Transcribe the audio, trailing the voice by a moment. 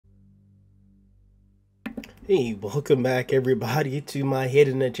Hey, welcome back everybody to my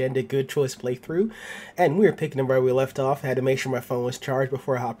Hidden Agenda Good Choice playthrough. And we're picking up where we left off. I had to make sure my phone was charged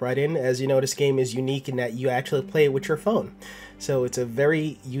before I hop right in. As you know, this game is unique in that you actually play it with your phone. So it's a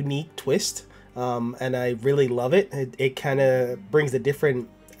very unique twist, and I really love it. It kind of brings a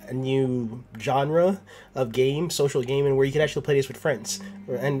new genre of game, social gaming, where you can actually play this with friends.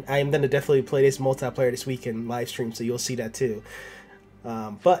 And I am going to definitely play this multiplayer this week in live stream, so you'll see that too.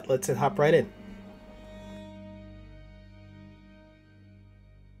 But let's hop right in.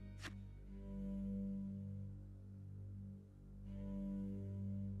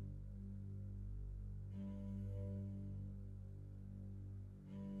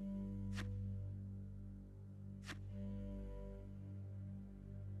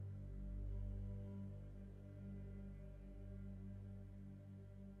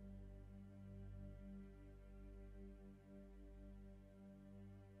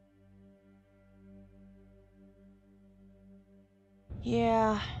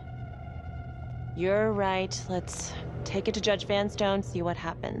 Yeah, you're right. Let's take it to Judge Vanstone, see what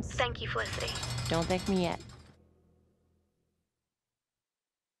happens. Thank you, Felicity. Don't thank me yet.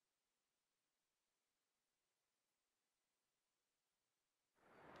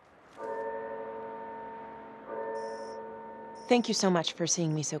 Thank you so much for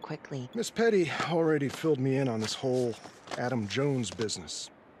seeing me so quickly. Miss Petty already filled me in on this whole Adam Jones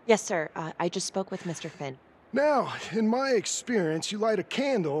business. Yes, sir. I just spoke with Mr. Finn. Now, in my experience, you light a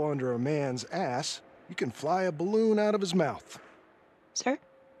candle under a man's ass, you can fly a balloon out of his mouth. Sir?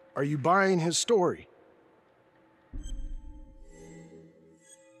 Are you buying his story?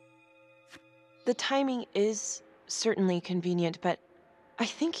 The timing is certainly convenient, but I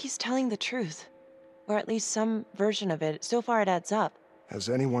think he's telling the truth. Or at least some version of it. So far, it adds up. Has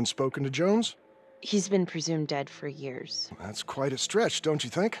anyone spoken to Jones? He's been presumed dead for years. That's quite a stretch, don't you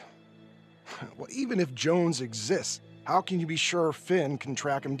think? Well, even if Jones exists, how can you be sure Finn can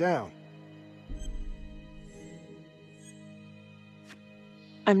track him down?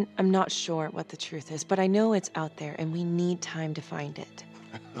 I'm not sure what the truth is, but I know it's out there, and we need time to find it.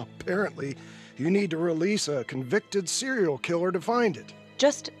 Apparently, you need to release a convicted serial killer to find it.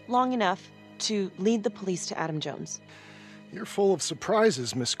 Just long enough to lead the police to Adam Jones. You're full of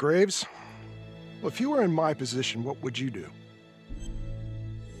surprises, Miss Graves. Well, if you were in my position, what would you do?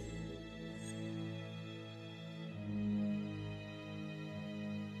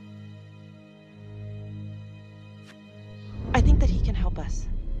 I think that he can help us.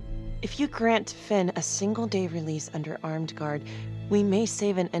 If you grant Finn a single-day release under armed guard, we may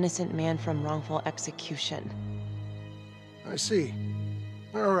save an innocent man from wrongful execution. I see.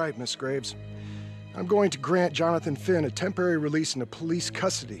 All right, Miss Graves. I'm going to grant Jonathan Finn a temporary release into police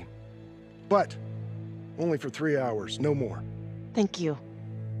custody. But only for 3 hours, no more. Thank you.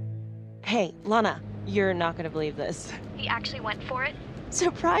 Hey, Lana, you're not gonna believe this. He actually went for it?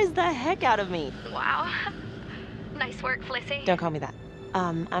 Surprised the heck out of me. Wow. Nice work, Felicity. Don't call me that.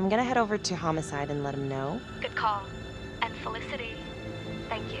 I'm gonna head over to Homicide and let him know. Good call. And Felicity,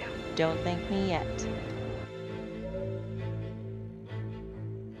 thank you. Don't thank me yet.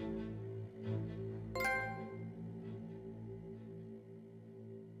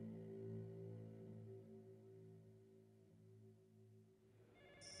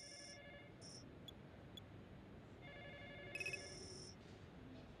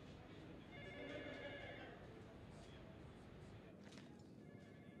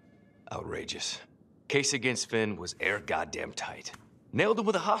 Outrageous. Case against Finn was air goddamn tight. Nailed him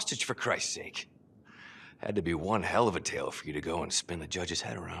with a hostage, for Christ's sake. Had to be one hell of a tale for you to go and spin the judge's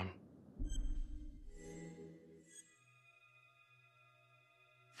head around.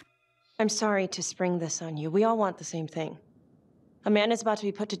 I'm sorry to spring this on you. We all want the same thing. A man is about to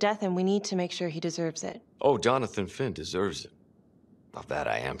be put to death, and we need to make sure he deserves it. Oh, Jonathan Finn deserves it. Of that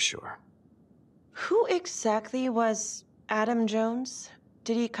I am sure. Who exactly was Adam Jones?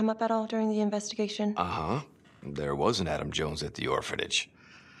 Did he come up at all during the investigation? Uh-huh. There was an Adam Jones at the orphanage.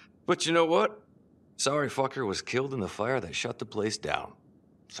 But you know what? Sorry fucker was killed in the fire that shut the place down.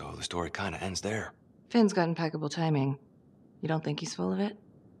 So the story kinda ends there. Finn's got impeccable timing. You don't think he's full of it?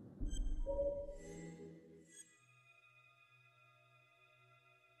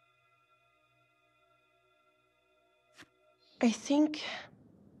 I think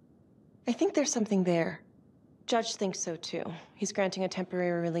there's something there. Judge thinks so too. He's granting a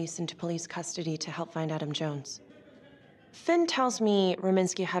temporary release into police custody to help find Adam Jones. Finn tells me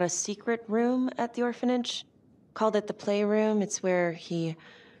Rominsky had a secret room at the orphanage. Called it the playroom. It's where he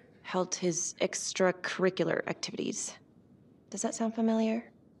held his extracurricular activities. Does that sound familiar?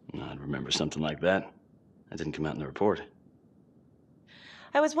 I'd remember something like that. That didn't come out in the report.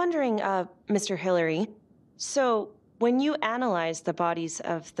 I was wondering, Mr. Hillary, So, when you analyzed the bodies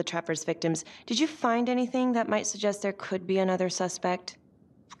of the Trapper's victims, did you find anything that might suggest there could be another suspect?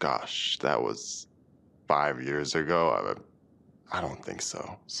 Gosh, that was 5 years ago. I don't think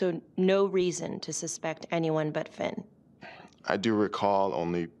so. So, no reason to suspect anyone but Finn? I do recall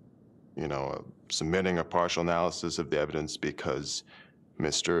only, submitting a partial analysis of the evidence because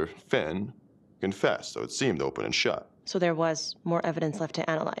Mr. Finn confessed, so it seemed open and shut. So there was more evidence left to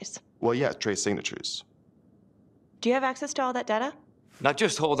analyze? Well, yeah, trace signatures. Do you have access to all that data? Now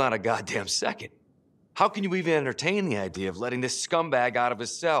just hold on a goddamn second. How can you even entertain the idea of letting this scumbag out of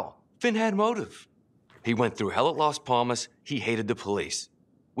his cell? Finn had motive. He went through hell at Las Palmas. He hated the police.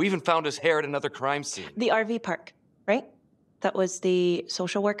 We even found his hair at another crime scene. The RV park, right? That was the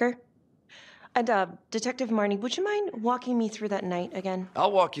social worker? And, Detective Marnie, would you mind walking me through that night again?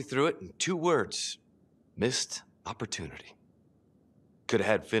 I'll walk you through it in 2 words. Missed opportunity. Could have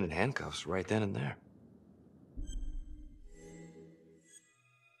had Finn in handcuffs right then and there.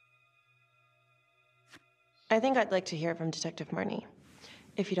 I think I'd like to hear from Detective Marnie,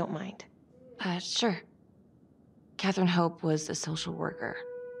 if you don't mind. Sure. Catherine Hope was a social worker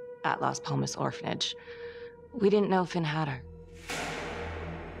at Las Palmas Orphanage. We didn't know Finn had her.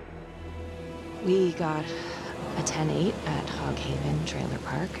 We got a 10-8 at Hog Haven Trailer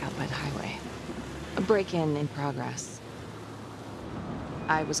Park out by the highway. A break-in in progress.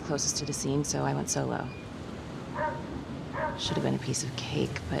 I was closest to the scene, so I went solo. Should have been a piece of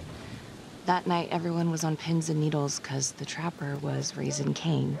cake, but that night everyone was on pins and needles because the Trapper was raising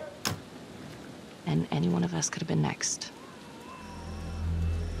Cain. And any one of us could have been next.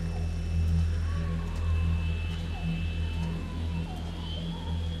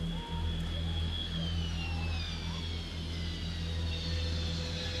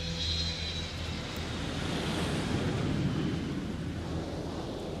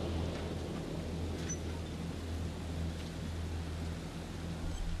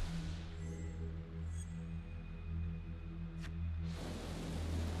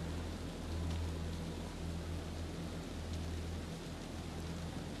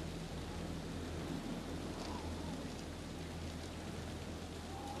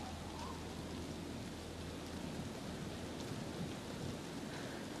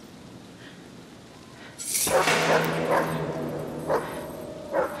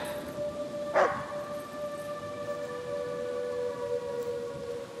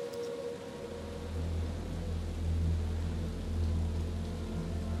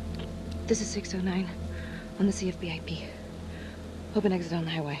 This is 609 on the CFBIP. Open exit on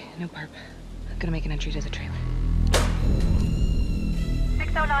the highway, no perp. Gonna make an entry to the trailer.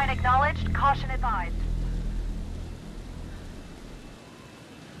 609 acknowledged, caution advised.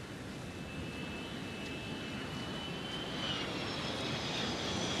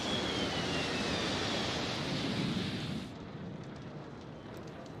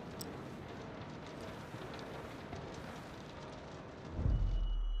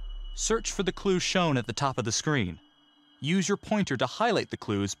 Search for the clues shown at the top of the screen. Use your pointer to highlight the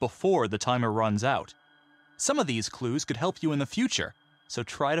clues before the timer runs out. Some of these clues could help you in the future, so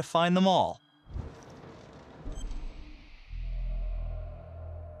try to find them all.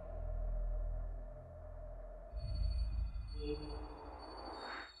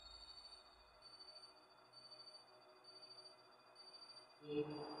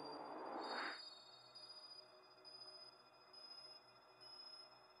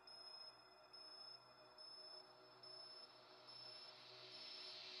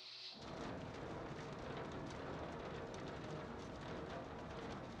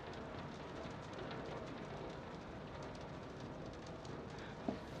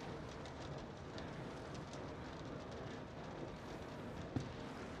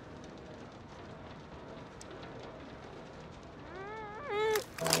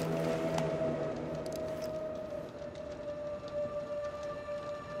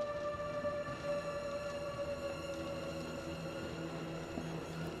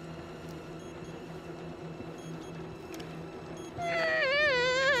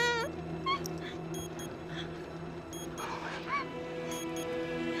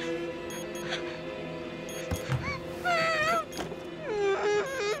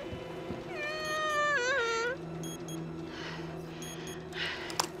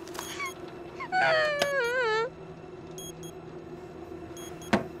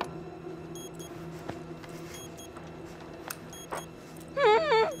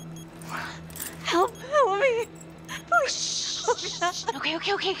 Help me. Oh, shh.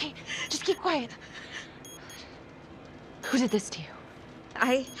 Okay. Just keep quiet. Who did this to you?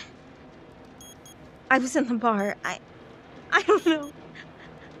 I was in the bar. I don't know.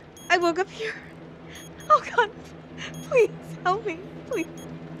 I woke up here Oh God, please help me, please.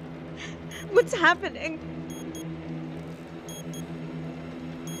 What's happening?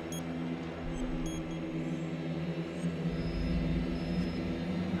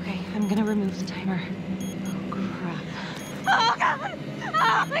 Okay, I'm gonna remove the timer. Oh, crap. Oh God!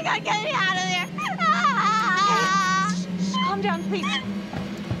 Oh my God, get me out of there! Okay, shh, calm down, please.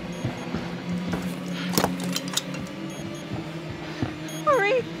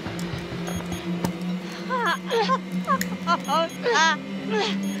 Hurry!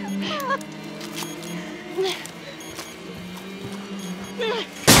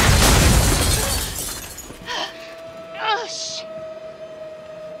 Oh, shit.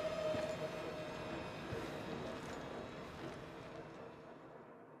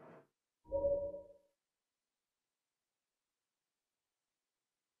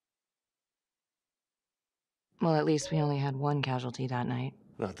 Well, at least we only had one casualty that night.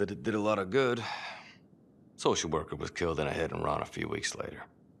 Not that it did a lot of good. Social worker was killed in a hit-and-run a few weeks later.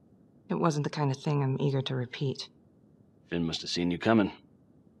 It wasn't the kind of thing I'm eager to repeat. Finn must have seen you coming.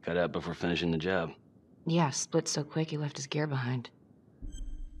 Cut out before finishing the job. Yeah, split so quick he left his gear behind.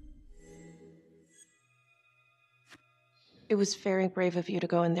 It was very brave of you to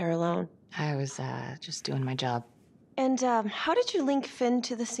go in there alone. I was, just doing my job. And, how did you link Finn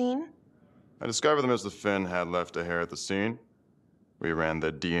to the scene? I discovered that Mr. Finn had left a hair at the scene. We ran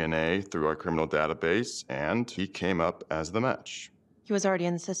the DNA through our criminal database, and he came up as the match. He was already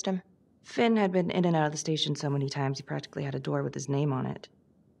in the system. Finn had been in and out of the station so many times he practically had a door with his name on it.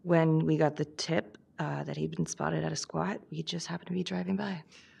 When we got the tip that he'd been spotted at a squat, we just happened to be driving by.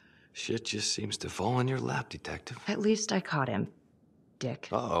 Shit just seems to fall in your lap, Detective. At least I caught him, dick.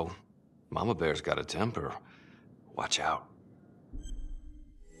 Uh-oh. Mama Bear's got a temper. Watch out.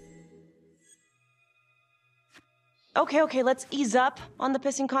 Okay, let's ease up on the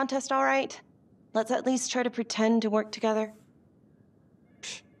pissing contest, all right? Let's at least try to pretend to work together.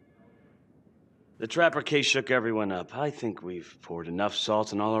 The Trapper case shook everyone up. I think we've poured enough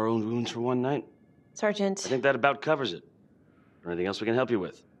salt on all our own wounds for one night. Sergeant. I think that about covers it. Or anything else we can help you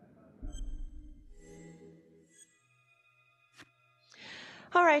with?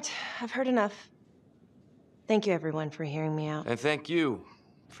 All right, I've heard enough. Thank you, everyone, for hearing me out. And thank you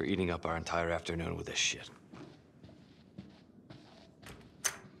for eating up our entire afternoon with this shit.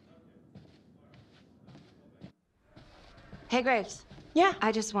 Hey, Graves. Yeah.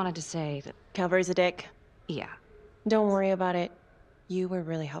 I just wanted to say that, Calvary's a dick. yeah. Don't worry about it. You were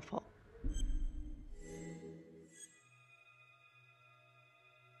really helpful.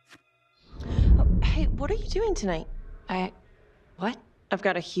 Oh, hey, what are you doing tonight? What? I've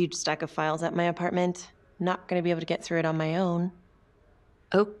got a huge stack of files at my apartment. Not gonna be able to get through it on my own.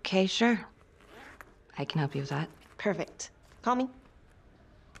 Okay, sure. I can help you with that. Perfect. Call me.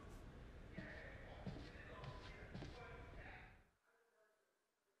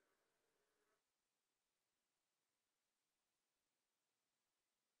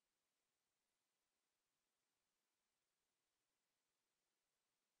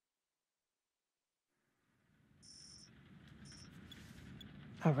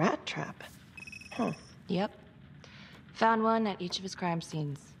 A rat trap? Huh. Yep. Found one at each of his crime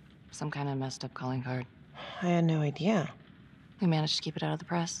scenes. Some kind of messed up calling card. I had no idea. We managed to keep it out of the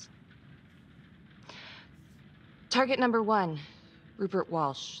press. Target number 1, Rupert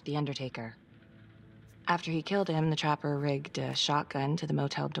Walsh, the Undertaker. After he killed him, the trapper rigged a shotgun to the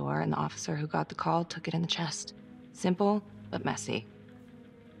motel door, and the officer who got the call took it in the chest. Simple, but messy.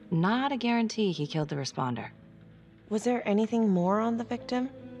 Not a guarantee he killed the responder. Was there anything more on the victim?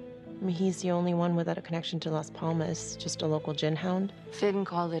 I mean, he's the only one without a connection to Las Palmas, just a local gin hound. Finn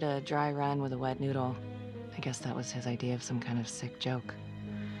called it a dry run with a wet noodle. I guess that was his idea of some kind of sick joke.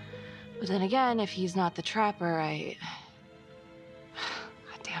 But then again, if he's not the trapper,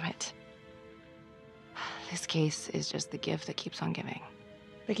 God damn it. This case is just the gift that keeps on giving.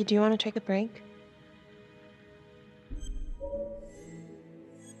 Becky, do you want to take a break?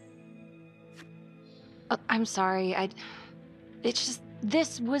 I'm sorry, it's just,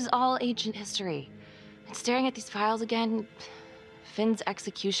 this was all ancient history. And staring at these files again, Finn's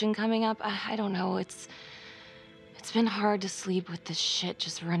execution coming up, I don't know, it's been hard to sleep with this shit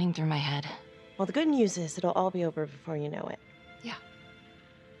just running through my head. Well, the good news is it'll all be over before you know it.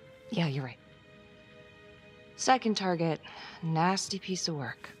 Yeah, you're right. Second target, nasty piece of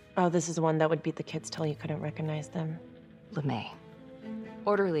work. Oh, this is the one that would beat the kids till you couldn't recognize them. LeMay.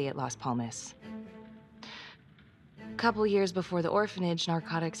 Orderly at Las Palmas. A couple years before the orphanage,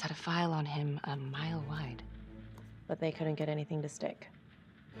 narcotics had a file on him a mile wide. But they couldn't get anything to stick.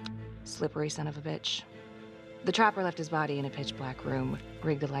 Slippery son of a bitch. The trapper left his body in a pitch black room,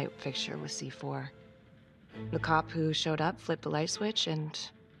 rigged a light fixture with C4. The cop who showed up flipped the light switch and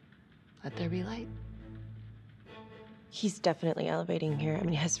let there be light. He's definitely elevating here. I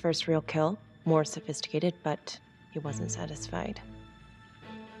mean, his first real kill, more sophisticated, but he wasn't satisfied.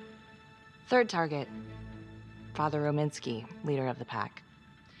 Third target, Father Rominsky, leader of the pack.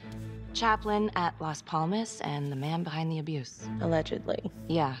 Chaplain at Las Palmas and the man behind the abuse. Allegedly.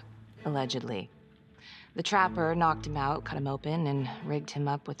 Yeah, allegedly. The trapper knocked him out, cut him open, and rigged him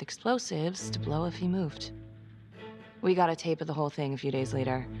up with explosives to blow if he moved. We got a tape of the whole thing a few days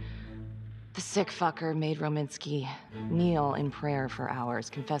later. The sick fucker made Rominsky kneel in prayer for hours,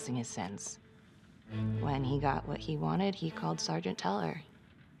 confessing his sins. When he got what he wanted, he called Sergeant Teller.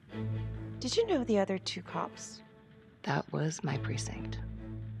 Did you know the other two cops? That was my precinct.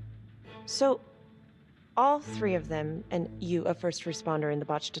 So, all three of them, and you, a first responder in the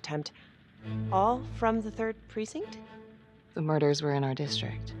botched attempt, all from the 3rd precinct? The murders were in our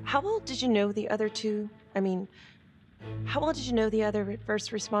district. How well did you know the other two? I mean, how well did you know the other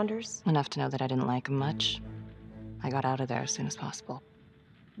first responders? Enough to know that I didn't like them much. I got out of there as soon as possible.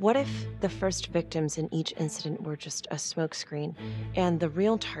 What if the first victims in each incident were just a smokescreen, and the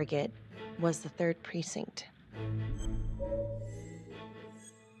real target was the 3rd precinct?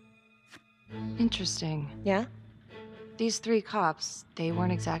 Interesting. Yeah? These 3 cops, they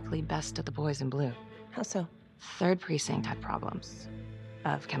weren't exactly best of the boys in blue. How so? 3rd precinct had problems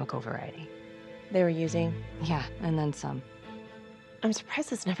of chemical variety. They were using? Yeah, and then some. I'm surprised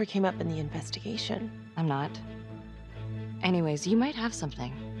this never came up in the investigation. I'm not. Anyways, you might have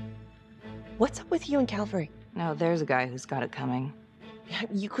something. What's up with you and Calvary? No, there's a guy who's got it coming.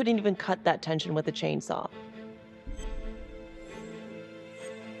 You couldn't even cut that tension with a chainsaw.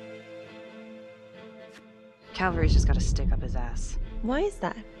 Calvary's just got to stick up his ass. Why is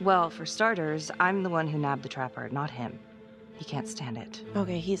that? Well, for starters, I'm the one who nabbed the trapper, not him. He can't stand it.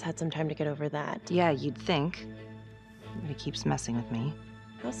 Okay, he's had some time to get over that. Yeah, you'd think. But he keeps messing with me.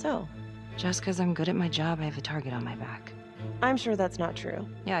 How so? Just because I'm good at my job, I have a target on my back. I'm sure that's not true.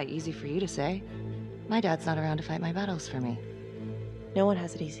 Yeah, easy for you to say. My dad's not around to fight my battles for me. No one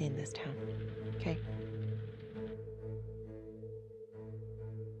has it easy in this town. Okay?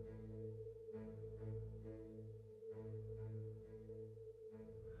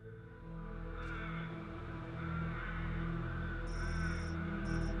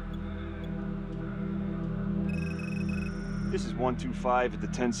 This is 125 at the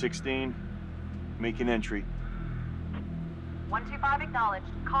 1016. Make an entry. 125 acknowledged.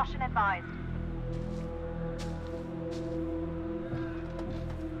 Caution advised.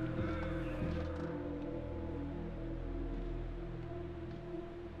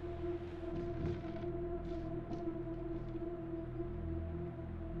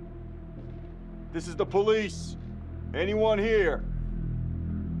 This is the police. Anyone here?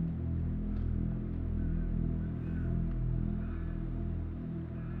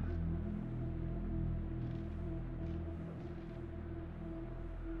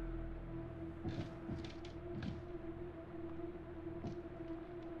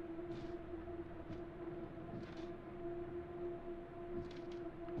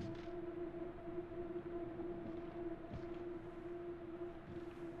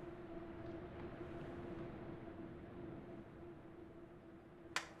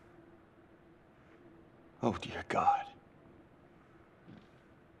 Oh, dear God.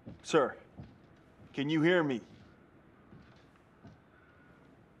 Sir, can you hear me?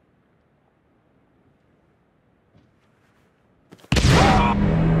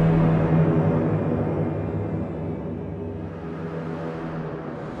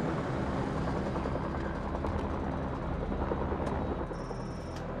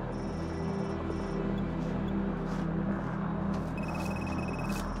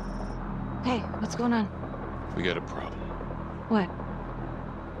 Hey, what's going on? We got a problem. What?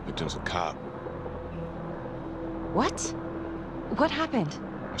 Victim's a cop. What? What happened?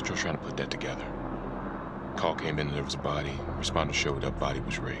 I'm still trying to put that together. Call came in and there was a body. Responder showed up, body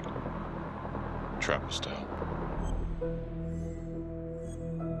was rigged. Trapper style.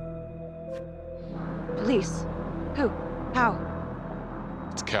 Police? Who? How?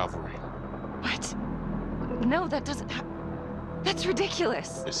 It's cavalry. What? No, that doesn't that's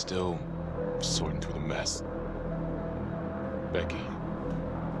ridiculous. They're still sorting through the mess. Becky.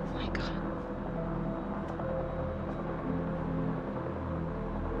 Oh my God.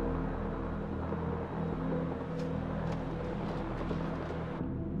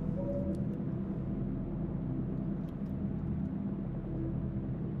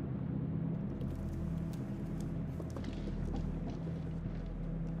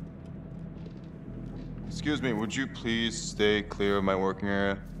 Excuse me, would you please stay clear of my working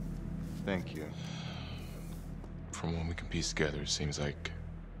area? Thank you. from what we can piece together, it seems like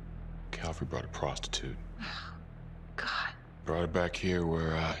Calvary brought a prostitute. God. Brought her back here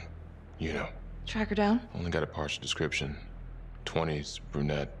where, you know. Track her down? Only got a partial description. 20s,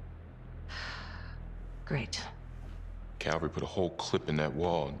 brunette. Great. Calvary put a whole clip in that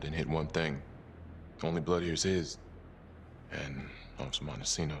wall and then hit one thing. Only blood here's his. And also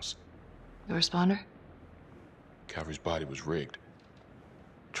Montesinos. The responder? Calvary's body was rigged.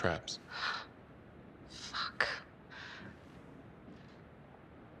 Traps. Fuck.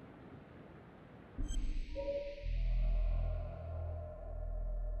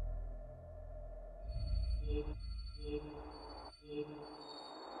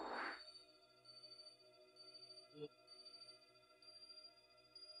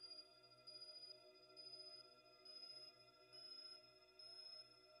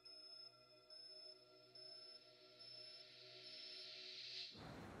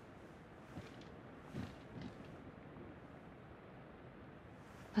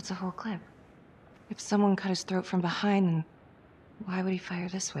 That's a whole clip. If someone cut his throat from behind, then why would he fire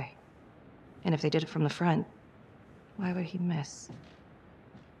this way? And if they did it from the front, why would he miss?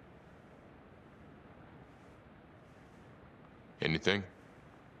 Anything?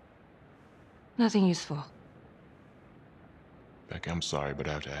 Nothing useful. Beck, I'm sorry, but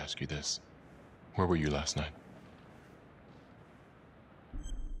I have to ask you this. Where were you last night?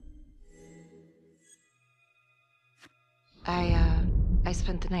 I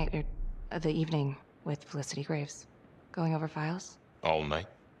spent the night, or the evening, with Felicity Graves. Going over files. All night?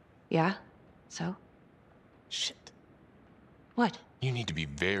 Yeah? So? Shit. What? You need to be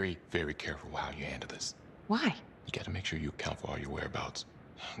very, very careful how you handle this. Why? You gotta make sure you account for all your whereabouts.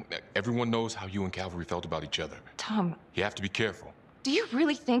 Everyone knows how you and Calvary felt about each other. Tom. You have to be careful. Do you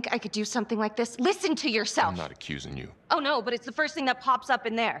really think I could do something like this? Listen to yourself! I'm not accusing you. Oh no, but it's the first thing that pops up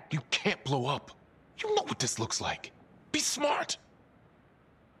in there. You can't blow up. You know what this looks like. Be smart!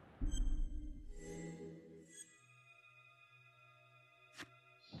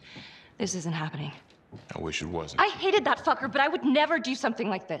 This isn't happening. I wish it wasn't. I hated that fucker, but I would never do something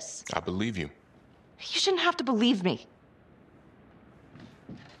like this. I believe you. You shouldn't have to believe me.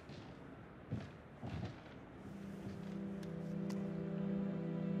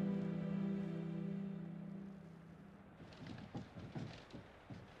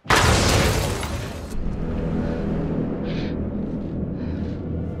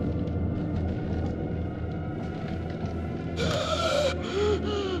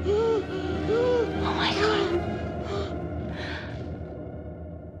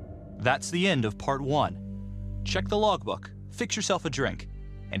 That's the end of part 1. Check the logbook, fix yourself a drink,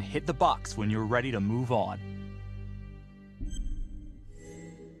 and hit the box when you're ready to move on.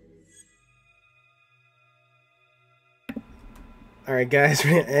 Alright guys,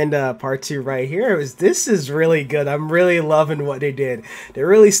 we're gonna end part 2 right here. This is really good. I'm really loving what they did. They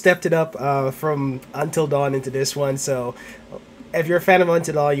really stepped it up from Until Dawn into this one, so if you're a fan of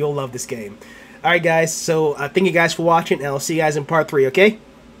Until Dawn, you'll love this game. Alright guys, so thank you guys for watching, and I'll see you guys in part 3, okay?